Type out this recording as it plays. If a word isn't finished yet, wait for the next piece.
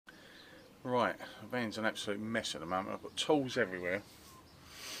Right, the van's an absolute mess at the moment. I've got tools everywhere.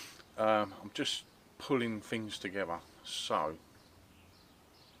 I'm just pulling things together. So,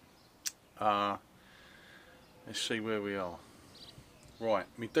 let's see where we are. Right,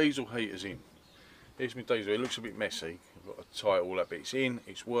 my diesel heater's in. Here's my diesel. It looks a bit messy. I've got to tie it all up. But it's in.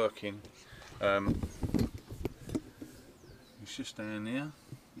 It's working. It's just down there.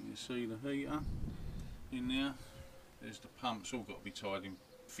 You can see the heater in there. There's the pump. It's all got to be tied in,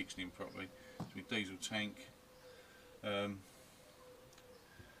 fixed in properly. There's my diesel tank.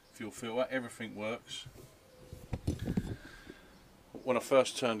 Fuel filter. Everything works. When I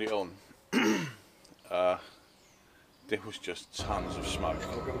first turned it on, there was just tons of smoke.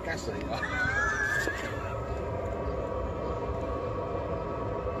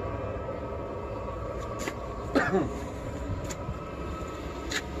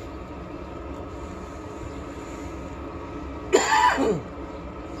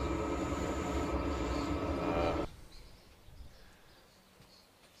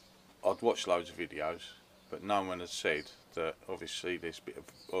 I'd watched loads of videos, but no one had said that obviously there's a bit of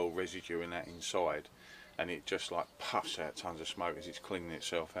oil residue in that inside, and it just like puffs out tons of smoke as it's cleaning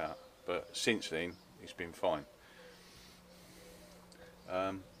itself out. But since then, it's been fine.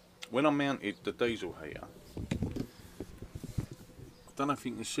 When I mounted the diesel heater, I don't know if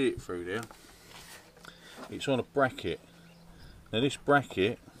you can see it through there, it's on a bracket. Now this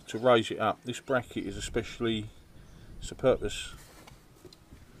bracket, to raise it up, this bracket is especially, it's a purpose,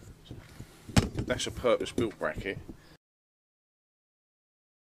 that's a purpose built bracket.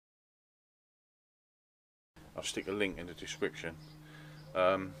 I'll stick a link in the description.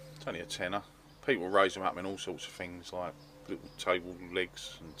 It's only a tenner. People raise them up in all sorts of things like little table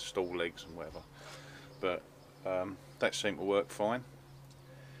legs and stool legs and whatever, but that seemed to work fine.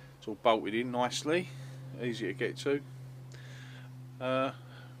 It's all bolted in nicely, easy to get to. Right,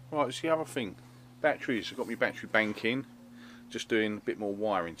 it's the other thing, batteries. I've got my battery bank in, just doing a bit more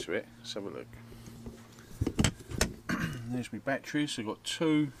wiring to it. Let's have a look. There's my batteries. I've got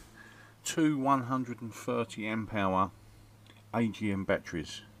two 130 amp hour AGM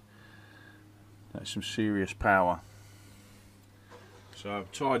batteries. That's some serious power. So I'm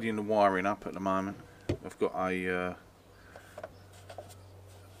tidying the wiring up at the moment. I've got a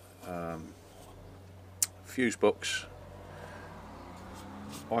fuse box,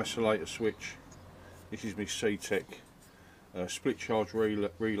 isolator switch. This is my CTEC split charge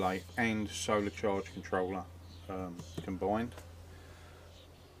relay and solar charge controller combined.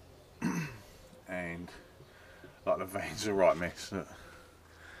 And like the van's a right mess.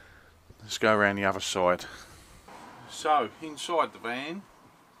 Let's go around the other side. So inside the van,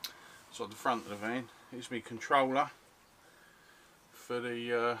 inside the front of the van, is my controller for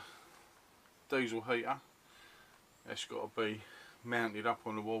the diesel heater. That's got to be mounted up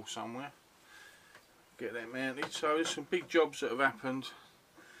on the wall somewhere. Get that mounted. So there's some big jobs that have happened.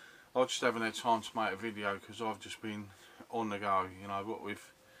 I just haven't had time to make a video because I've just been on the go. You know, what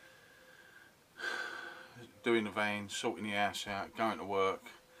with doing the van, sorting the house out, going to work,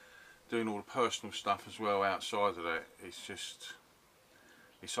 doing all the personal stuff as well outside of that. It's just,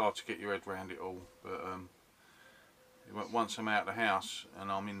 it's hard to get your head around it all. But once I'm out of the house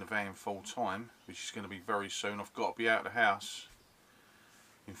and I'm in the van full time, which is going to be very soon, I've got to be out of the house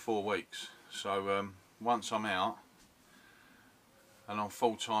in 4 weeks. So once I'm out and I'm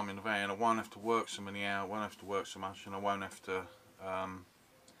full time in the van, I won't have to work so many hours, won't have to work so much, and I won't have to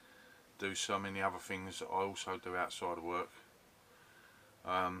do so many other things that I also do outside of work.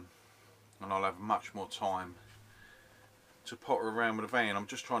 And I'll have much more time to potter around with the van. I'm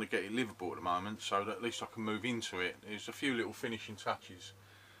just trying to get it livable at the moment so that at least I can move into it. There's a few little finishing touches.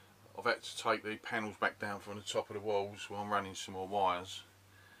 I've had to take the panels back down from the top of the walls while I'm running some more wires.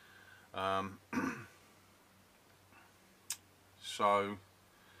 So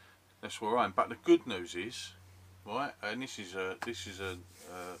that's where I am. But the good news is, right, and this has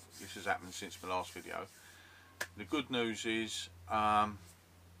happened since my last video. The good news is,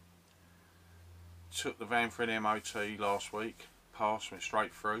 took the van for an MOT last week, passed, went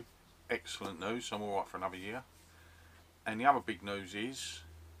straight through. Excellent news. I'm all right for another year. And the other big news is,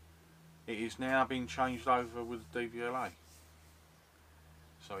 it is now being changed over with the DVLA.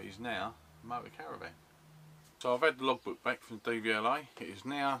 So it is now a motor caravan. So I've had the logbook back from the DVLA. It is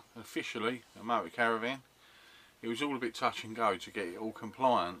now officially a motor caravan. It was all a bit touch and go to get it all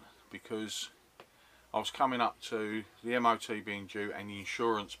compliant because I was coming up to the MOT being due and the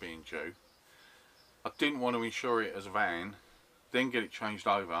insurance being due. I didn't want to insure it as a van, then get it changed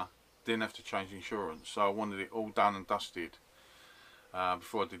over, then have to change the insurance. So I wanted it all done and dusted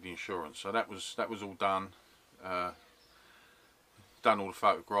before I did the insurance. So that was all done done all the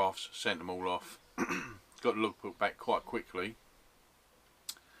photographs, sent them all off. Got the logbook back quite quickly.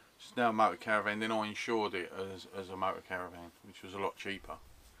 It's now a motor caravan. Then I insured it as a motor caravan, which was a lot cheaper.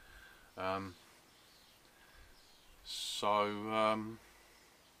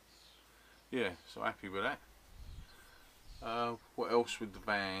 Yeah, so happy with that. What else with the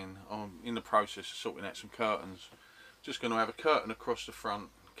van? I'm in the process of sorting out some curtains. Just going to have a curtain across the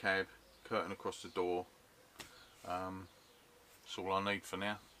front cab, curtain across the door. That's all I need for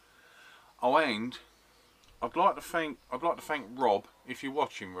now. Oh, and I'd like to thank Rob, if you're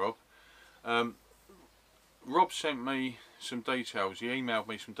watching, Rob. Rob sent me some details. He emailed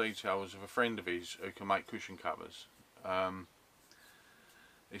me some details of a friend of his who can make cushion covers.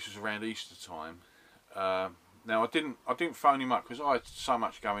 This was around Easter time. Now I didn't phone him up because I had so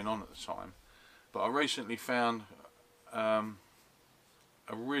much going on at the time. But I recently found a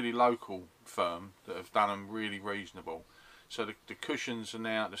really local firm that have done them really reasonable. So the cushions are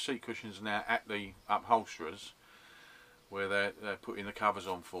now, the seat cushions are now at the upholsterers where they're putting the covers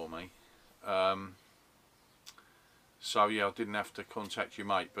on for me. So yeah, I didn't have to contact your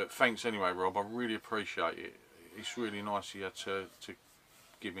mate, but thanks anyway, Rob. I really appreciate it. It's really nice of you to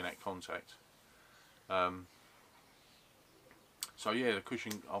give me that contact. So yeah, the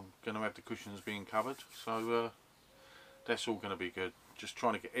cushion, I'm going to have the cushions being covered, so that's all going to be good. Just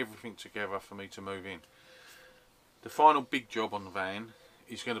trying to get everything together for me to move in. The final big job on the van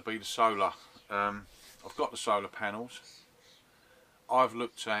is going to be the solar. I've got the solar panels. I've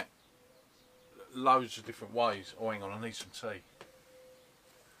looked at loads of different ways. Oh, hang on, I need some tea.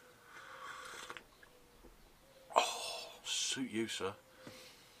 Oh, suit you, sir.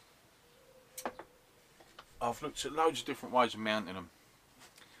 I've looked at loads of different ways of mounting them.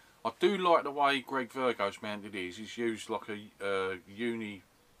 I do like the way Greg Virgo's mounted his. He's used like a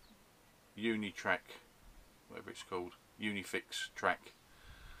Unitrack, whatever it's called, Unifix track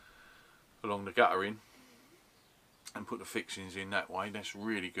along the guttering, and put the fixings in that way. That's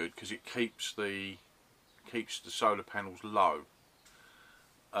really good because it keeps the solar panels low.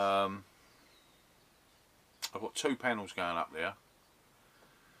 I've got 2 panels going up there,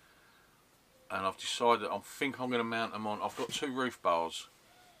 and I've decided I think I'm going to mount them on. I've got 2 roof bars,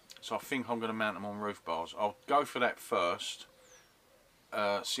 so I think I'm going to mount them on roof bars. I'll go for that first.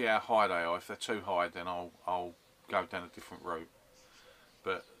 See how high they are. If they're too high, then I'll go down a different route.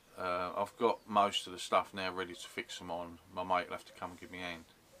 But I've got most of the stuff now ready to fix them on. My mate will have to come and give me a hand.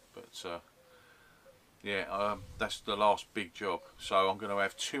 But yeah, that's the last big job. So I'm going to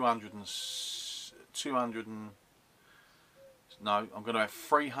have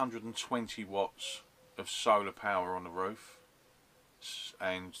 320 watts of solar power on the roof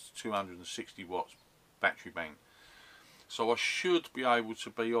and 260 watts battery bank. So I should be able to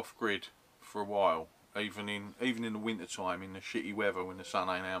be off grid for a while, even in the winter time, in the shitty weather when the sun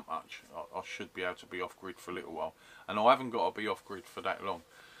ain't out much. I should be able to be off grid for a little while, and I haven't got to be off grid for that long.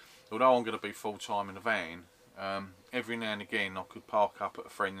 Although I'm going to be full time in the van, every now and again I could park up at a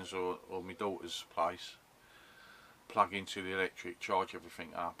friend's or my daughter's place, plug into the electric, charge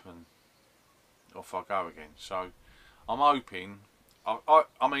everything up, and off I go again. So I'm hoping. I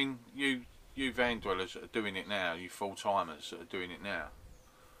mean, you van dwellers that are doing it now, you full timers that are doing it now,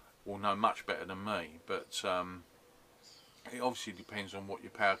 will know much better than me. But it obviously depends on what your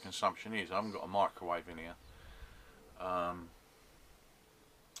power consumption is. I haven't got a microwave in here. Yeah,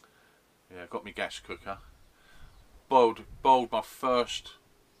 got my gas cooker. Boiled my first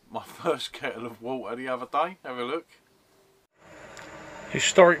kettle of water the other day. Have a look.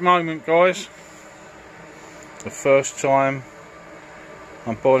 Historic moment, guys. The first time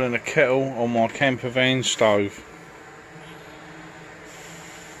I'm boiling a kettle on my camper van stove.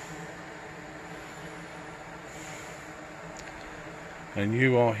 And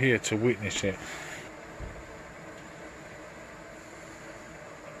you are here to witness it.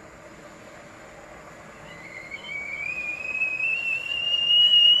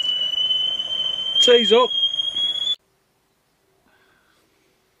 Tea's up.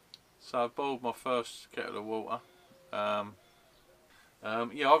 So I boiled my first kettle of water.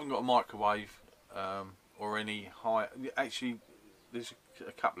 Yeah, I haven't got a microwave or any high. Actually, there's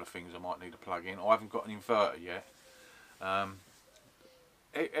a couple of things I might need to plug in. I haven't got an inverter yet.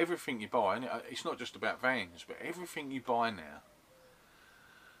 Everything you buy, and it's not just about vans, but everything you buy now,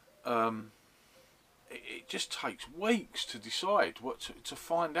 it just takes weeks to decide what to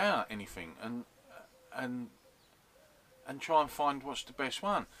find out anything and try and find what's the best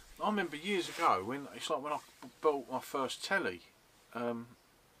one. I remember years ago when I bought my first telly.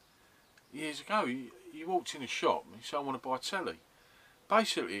 Years ago, you walked in a shop and you said, I want to buy a telly.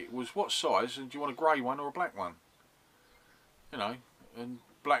 Basically, it was what size, and do you want a grey one or a black one? You know, and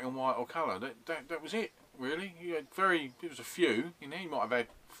black and white or colour. That was it, really. You had there was a few, you know, you might have had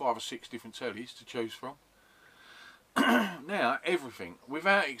 5 or 6 different tellies to choose from. Now, everything,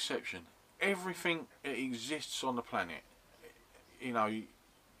 without exception, everything that exists on the planet, you know,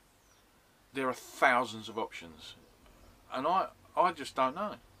 there are thousands of options. And I just don't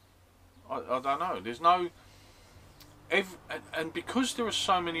know. I don't know. There's no... and because there are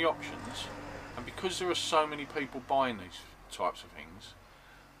so many options, and because there are so many people buying these types of things,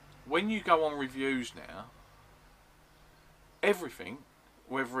 when you go on reviews now, everything,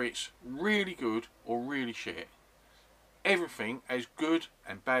 whether it's really good or really shit, everything has good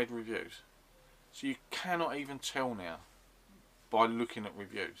and bad reviews. So you cannot even tell now by looking at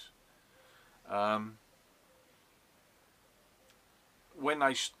reviews. When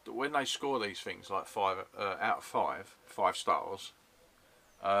they score these things like 5 out of 5 stars,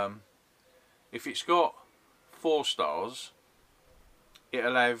 if it's got 4 stars,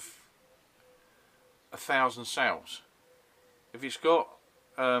 it'll have 1,000 sales. If it's got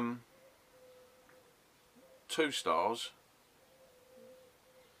 2 stars,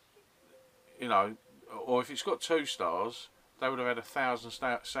 you know, or if it's got 2 stars, they would have had 1,000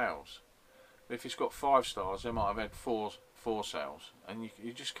 sales. If it's got 5 stars, they might have had 4 sales, and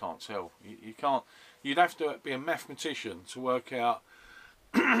you just can't tell. You can't. You'd have to be a mathematician to work out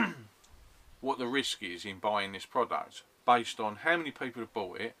what the risk is in buying this product based on how many people have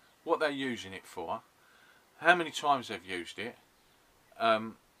bought it, what they're using it for, how many times they've used it.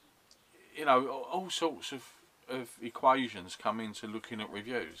 You know, all sorts of equations come into looking at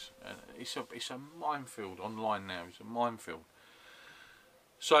reviews. It's a minefield online now. It's a minefield.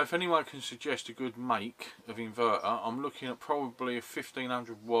 So if anyone can suggest a good make of inverter, I'm looking at probably a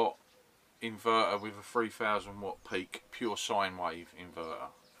 1500 watt inverter with a 3000 watt peak pure sine wave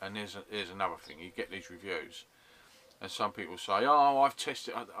inverter. And there's another thing, you get these reviews and some people say, oh, I've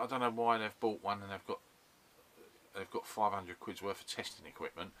tested, I don't know why they've bought one and they've got 500 quid's worth of testing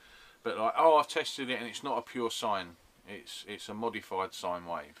equipment, but like, oh, I've tested it and it's not a pure sine, it's a modified sine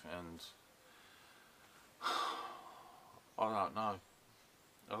wave. And I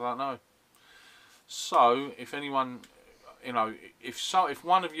don't know. So if anyone, you know, if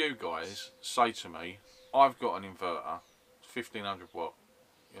one of you guys say to me, I've got an inverter, 1500 watt,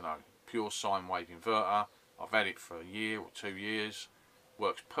 you know, pure sine wave inverter, I've had it for a year or 2 years,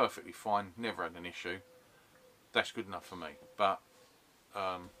 works perfectly fine, never had an issue, that's good enough for me. But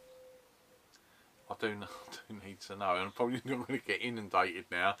I do need to know, and I'm probably not going to get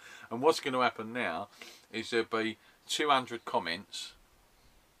inundated now. And what's going to happen now is there'll be 200 comments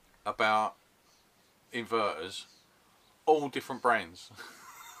about inverters, all different brands.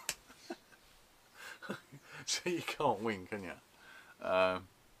 So you can't win, can you?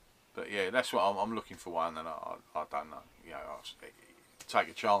 But yeah, that's what I'm looking for one, and I don't know. You know, take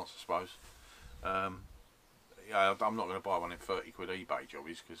a chance, I suppose. Yeah, I'm not going to buy one in 30 quid eBay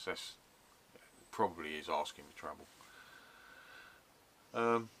jobbies, because that's probably is asking for trouble.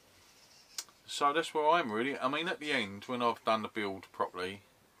 So that's where I am really. I mean, at the end, when I've done the build properly,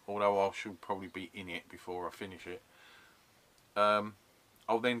 although I should probably be in it before I finish it, I'll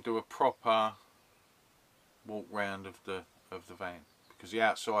then do a proper walk round of the van, because the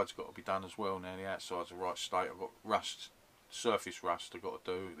outside's got to be done as well now. The outside's the right state. I've got surface rust I've got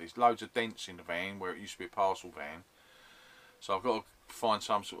to do. There's loads of dents in the van where it used to be a parcel van, so I've got to find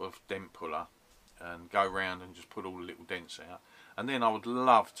some sort of dent puller and go round and just put all the little dents out. And then I would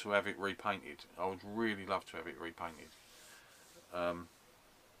love to have it repainted. I would really love to have it repainted.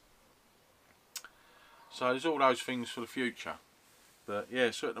 So there's all those things for the future. But yeah,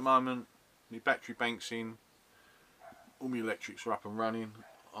 so at the moment, my battery bank's in, all my electrics are up and running.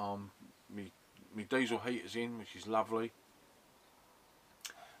 My diesel heater's in, which is lovely.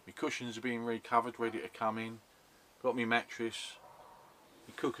 My cushions are being recovered, ready to come in. Got my mattress.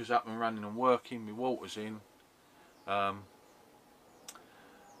 My cooker's up and running and working. My water's in. Got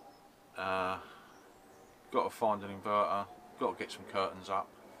to find an inverter. Got to get some curtains up.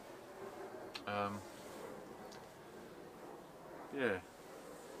 Yeah.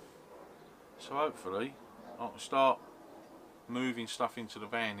 So hopefully I can start moving stuff into the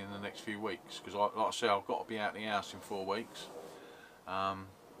van in the next few weeks, because like I say, I've got to be out of the house in 4 weeks. I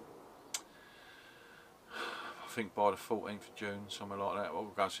think by the 14th of June, somewhere like that. We'll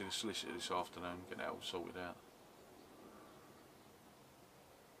go and see the solicitor this afternoon, get that all sorted out.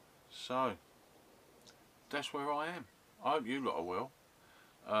 So that's where I am. I hope you lot are well.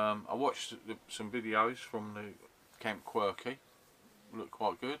 I watched some videos from the Camp Quirky, looked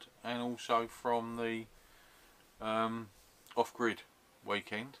quite good, and also from the off-grid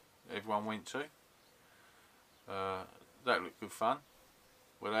weekend everyone went to. That looked good fun.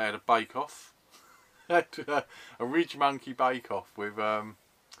 where they had a bake-off. Had a Ridge Monkey bake-off with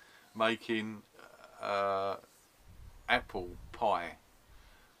making apple pie,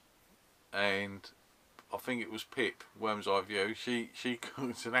 and I think it was Pip, Worm's Eye View, she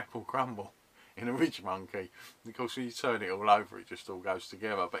cooked an apple crumble in a Ridge Monkey. Of course, when you turn it all over, it just all goes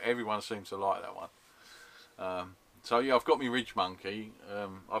together, but everyone seems to like that one. So yeah, I've got my Ridge Monkey. I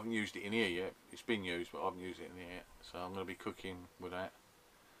haven't used it in here yet. It's been used, but I haven't used it in here yet. So I'm going to be cooking with that.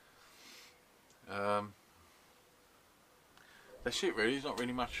 That's it really. There's not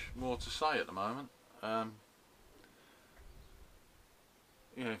really much more to say at the moment.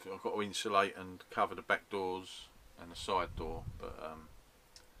 Yeah, I've got to insulate and cover the back doors and the side door, but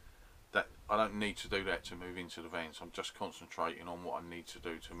that I don't need to do that to move into the van. So I'm just concentrating on what I need to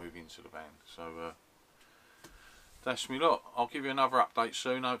do to move into the van. So that's me lot. I'll give you another update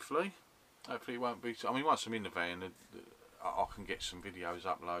soon, hopefully. Hopefully it won't be... I mean, once I'm in the van, I can get some videos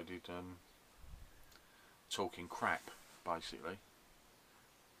uploaded talking crap, basically.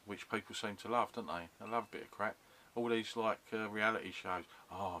 Which people seem to love, don't they? They love a bit of crap. All these, like, reality shows.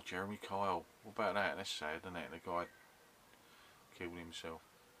 Oh, Jeremy Kyle. What about that? That's sad, isn't it? The guy killed himself.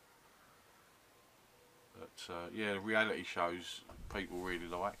 But, yeah, the reality shows people really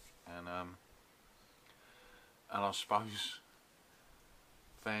like. And I suppose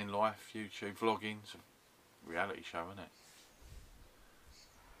van life, YouTube, vlogging's a reality show, isn't it?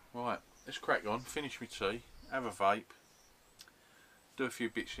 Right, let's crack on, finish my tea, have a vape, do a few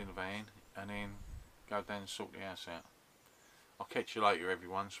bits in the van, and then go down and sort the house out. I'll catch you later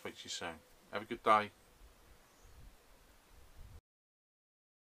everyone, speak to you soon. Have a good day.